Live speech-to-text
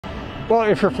Well,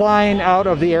 if you're flying out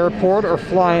of the airport or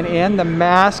flying in, the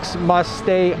masks must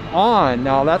stay on.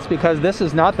 Now, that's because this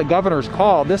is not the governor's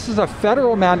call. This is a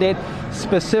federal mandate,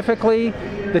 specifically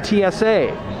the TSA.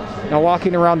 Now,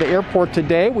 walking around the airport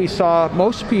today, we saw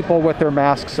most people with their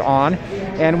masks on.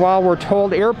 And while we're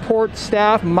told airport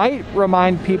staff might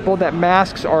remind people that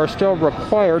masks are still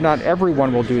required, not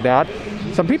everyone will do that.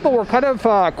 Some people were kind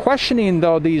of questioning,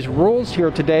 though, these rules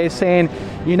here today, saying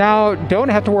you now don't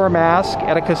have to wear a mask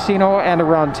at a casino and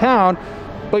around town,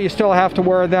 but you still have to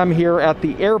wear them here at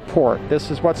the airport.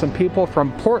 This is what some people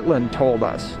from Portland told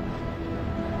us.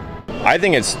 I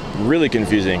think it's really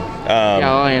confusing. Yeah,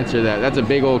 I'll answer that. That's a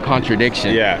big old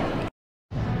contradiction. Yeah.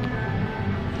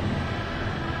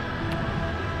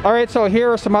 All right, so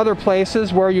here are some other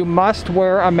places where you must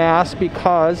wear a mask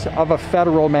because of a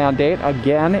federal mandate.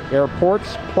 Again,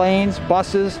 airports, planes,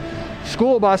 buses,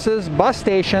 school buses, bus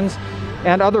stations,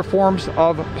 and other forms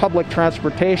of public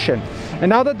transportation. And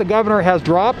now that the governor has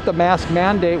dropped the mask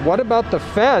mandate, what about the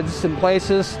feds in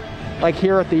places like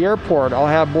here at the airport? I'll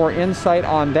have more insight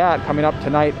on that coming up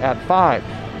tonight at 5.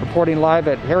 Reporting live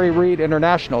at Harry Reid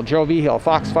International, Joe Vigil,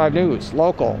 Fox 5 News,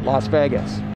 local, Las Vegas.